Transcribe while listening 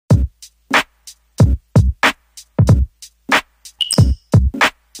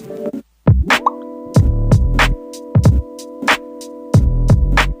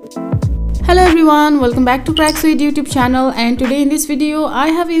everyone, welcome back to Craxoid YouTube channel, and today in this video I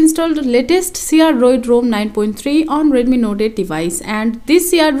have installed latest crDroid ROM 9.3 on Redmi Note 8 device, and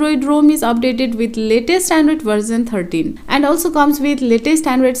this crDroid ROM is updated with latest Android version 13 and also comes with latest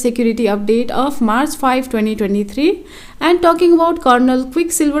Android security update of March 5, 2023. And talking about kernel,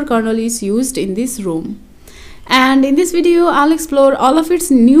 Quicksilver kernel is used in this ROM. And in this video, I'll explore all of its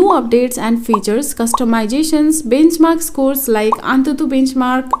new updates and features, customizations, benchmark scores like AnTuTu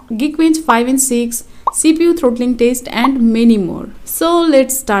Benchmark, Geekbench 5 and 6, CPU throttling test, and many more. So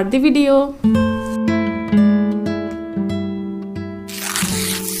let's start the video.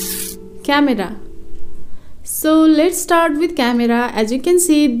 Camera. So let's start with camera. As you can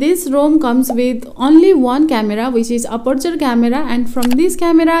see, this ROM comes with only one camera, which is aperture camera, and from this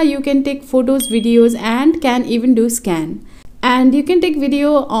camera you can take photos, videos, and can even do scan. And you can take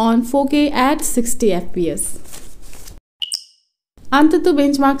video on 4K at 60 FPS. AnTuTu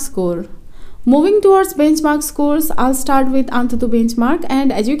Benchmark Score. Moving towards benchmark scores, I'll start with AnTuTu Benchmark,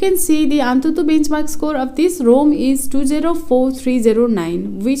 and as you can see, the AnTuTu Benchmark score of this ROM is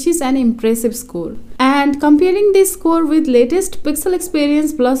 204309, which is an impressive score. And comparing this score with latest Pixel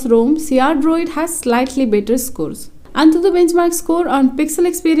Experience Plus ROM, crDroid has slightly better scores. AnTuTu Benchmark score on Pixel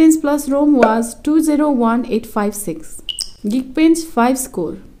Experience Plus ROM was 201856. Geekbench 5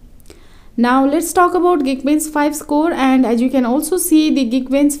 score. Now let's talk about Geekbench 5 score, and as you can also see, the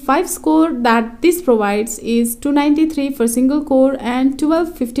Geekbench 5 score that this provides is 293 for single core and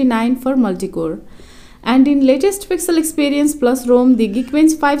 1259 for multi-core. And in latest Pixel Experience Plus ROM, the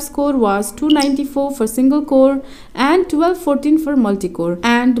Geekbench 5 score was 294 for single core and 1214 for multi-core.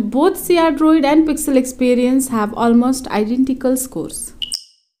 And both crDroid and Pixel Experience have almost identical scores.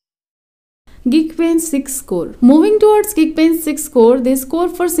 Geekbench 6 score. Moving towards Geekbench 6 score, the score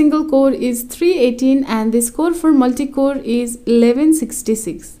for single core is 318 and the score for multi-core is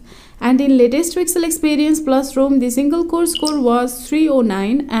 1166. And in latest Pixel Experience Plus ROM, the single core score was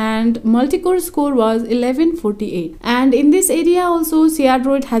 309 and multi-core score was 1148. And in this area also,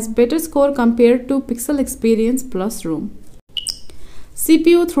 crDroid has better score compared to Pixel Experience Plus ROM.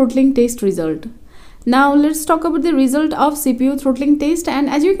 CPU throttling test result. Now let's talk about the result of CPU throttling test, and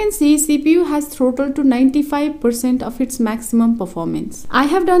as you can see, CPU has throttled to 95% of its maximum performance. I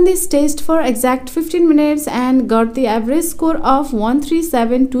have done this test for exact 15 minutes and got the average score of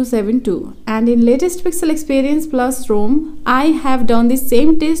 137272. And in latest Pixel Experience Plus ROM, I have done the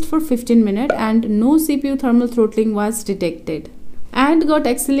same test for 15 minutes and no CPU thermal throttling was detected, and got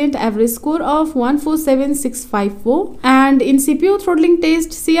excellent average score of 147654. And in CPU throttling test,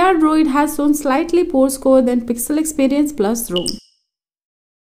 crDroid has shown slightly poor score than Pixel Experience Plus ROM.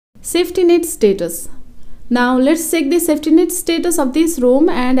 Safety net status. Now let's check the safety net status of this ROM,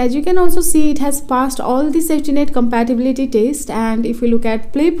 and as you can also see, it has passed all the safety net compatibility test. And if we look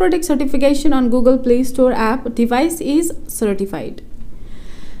at Play Protect certification on Google Play Store app, device is certified.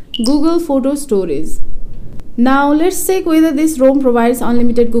 Google Photo Storage. Now let's check whether this ROM provides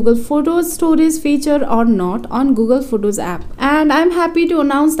unlimited Google Photos storage feature or not on Google Photos app. And I'm happy to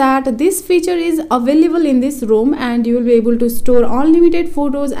announce that this feature is available in this ROM, and you will be able to store unlimited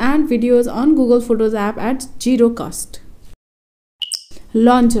photos and videos on Google Photos app at zero cost.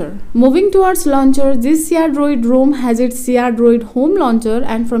 Launcher. Moving towards launcher, this crDroid ROM has its crDroid home launcher,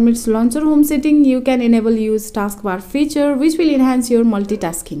 and from its launcher home setting you can enable use taskbar feature, which will enhance your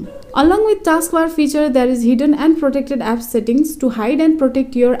multitasking. Along with taskbar feature, there is hidden and protected app settings to hide and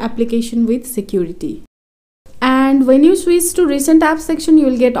protect your application with security. And when you switch to recent app section, you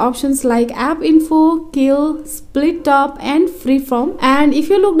will get options like app info, kill, split top, and freeform. And if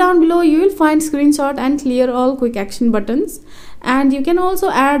you look down below, you will find screenshot and clear all quick action buttons. And you can also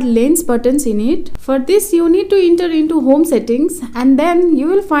add lens buttons in it. For this, you need to enter into home settings, and then you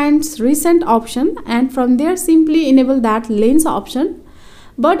will find recent option, and from there simply enable that lens option.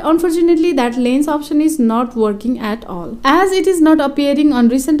 But unfortunately, that lens option is not working at all, as it is not appearing on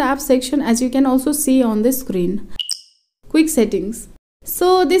recent app section, as you can also see on the screen. Quick settings.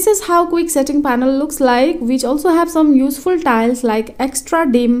 So this is how quick setting panel looks like, which also have some useful tiles like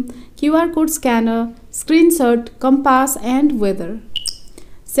extra dim, QR code scanner, screenshot, compass, and weather.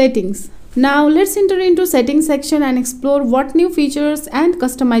 Settings. Now let's enter into settings section and explore what new features and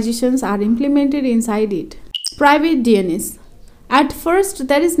customizations are implemented inside it. Private DNS. At first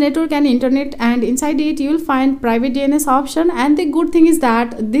there is network and internet, and inside it you will find private DNS option, and the good thing is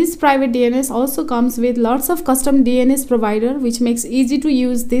that this private DNS also comes with lots of custom DNS provider, which makes easy to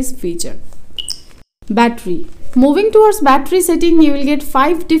use this feature. Battery. Moving towards battery setting, you will get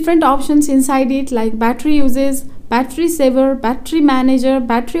 5 different options inside it, like battery uses, battery saver, battery manager,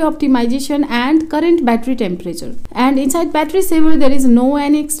 battery optimization, and current battery temperature. And inside battery saver, there is no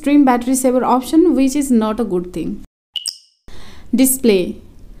any extreme battery saver option, which is not a good thing. Display.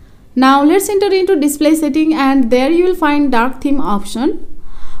 Now let's enter into display setting, and there you will find dark theme option,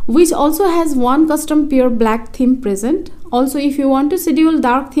 which also has one custom pure black theme present. Also, if you want to schedule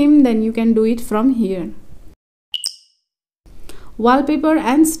dark theme, then you can do it from here. Wallpaper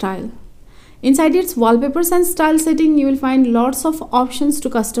and style. Inside its wallpapers and style setting, you will find lots of options to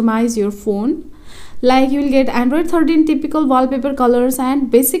customize your phone. Like you will get Android 13 typical wallpaper colors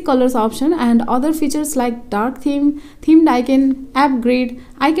and basic colors option, and other features like dark theme, themed icon, app grid,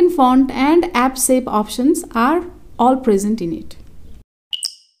 icon font, and app shape options are all present in it.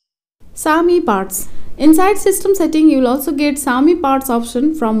 Xiaomi Parts. Inside system setting, you will also get Xiaomi Parts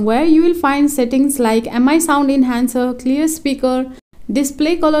option, from where you will find settings like MI sound enhancer, clear speaker,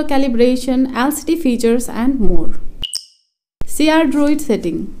 display color calibration, LCD features, and more. crDroid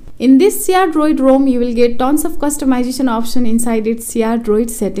setting. In this crDroid ROM, you will get tons of customization option inside its crDroid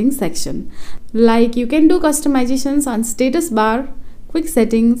settings section. Like you can do customizations on status bar, quick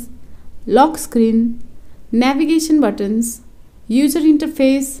settings, lock screen, navigation buttons, user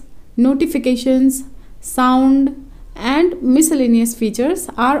interface, notifications, sound, and miscellaneous features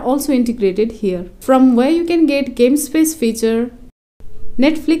are also integrated here. From where you can get game space feature,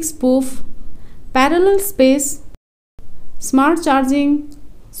 Netflix spoof, parallel space, smart charging,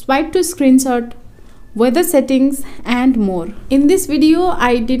 swipe to screenshot, weather settings, and more. In this video,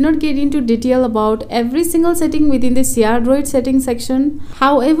 I did not get into detail about every single setting within the crDroid settings section.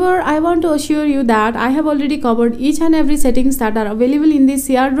 However, I want to assure you that I have already covered each and every settings that are available in the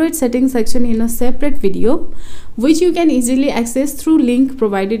crDroid settings section in a separate video, which you can easily access through link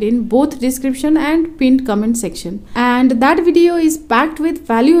provided in both description and pinned comment section. And that video is packed with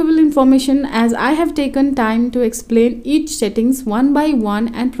valuable information, as I have taken time to explain each settings one by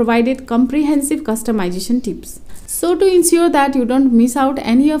one and provided comprehensive customization tips. So to ensure that you don't miss out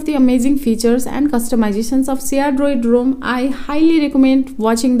any of the amazing features and customizations of crDroid ROM, I highly recommend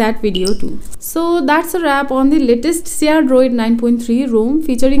watching that video too. So that's a wrap on the latest crDroid 9.3 ROM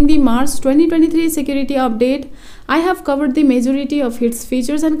featuring the March 2023 security update. I have covered the majority of its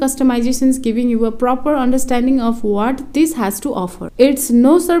features and customizations, giving you a proper understanding of what this has to offer. It's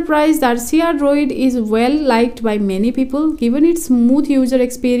no surprise that crDroid is well liked by many people, given its smooth user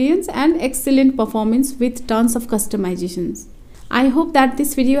experience and excellent performance with tons of customizations. I hope that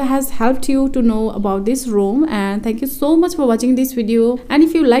this video has helped you to know about this ROM, and thank you so much for watching this video. And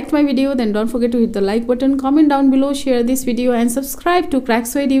if you liked my video, then don't forget to hit the like button, comment down below, share this video, and subscribe to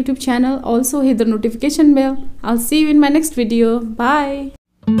Craxoid YouTube channel. Also hit the notification bell. I'll see you in my next video. Bye.